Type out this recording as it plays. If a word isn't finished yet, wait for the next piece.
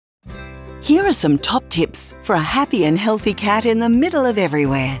Here are some top tips for a happy and healthy cat in the middle of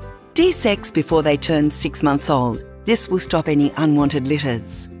everywhere. De-sex before they turn 6 months old. This will stop any unwanted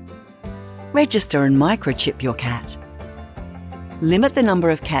litters. Register and microchip your cat. Limit the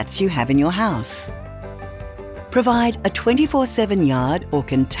number of cats you have in your house. Provide a 24/7 yard or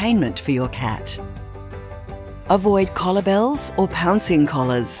containment for your cat. Avoid collar bells or pouncing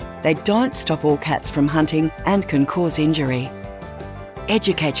collars. They don't stop all cats from hunting and can cause injury.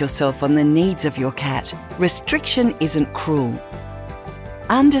 Educate yourself on the needs of your cat. Restriction isn't cruel.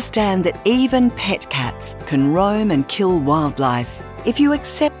 Understand that even pet cats can roam and kill wildlife. If you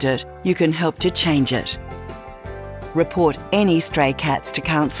accept it, you can help to change it. Report any stray cats to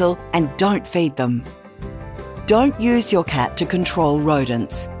council and don't feed them. Don't use your cat to control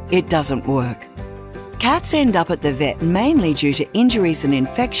rodents. It doesn't work. Cats end up at the vet mainly due to injuries and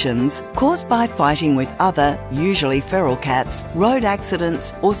infections caused by fighting with other, usually feral cats, road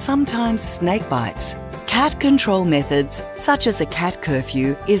accidents, or sometimes snake bites. Cat control methods, such as a cat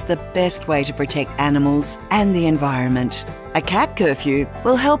curfew, is the best way to protect animals and the environment. A cat curfew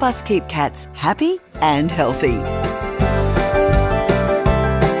will help us keep cats happy and healthy.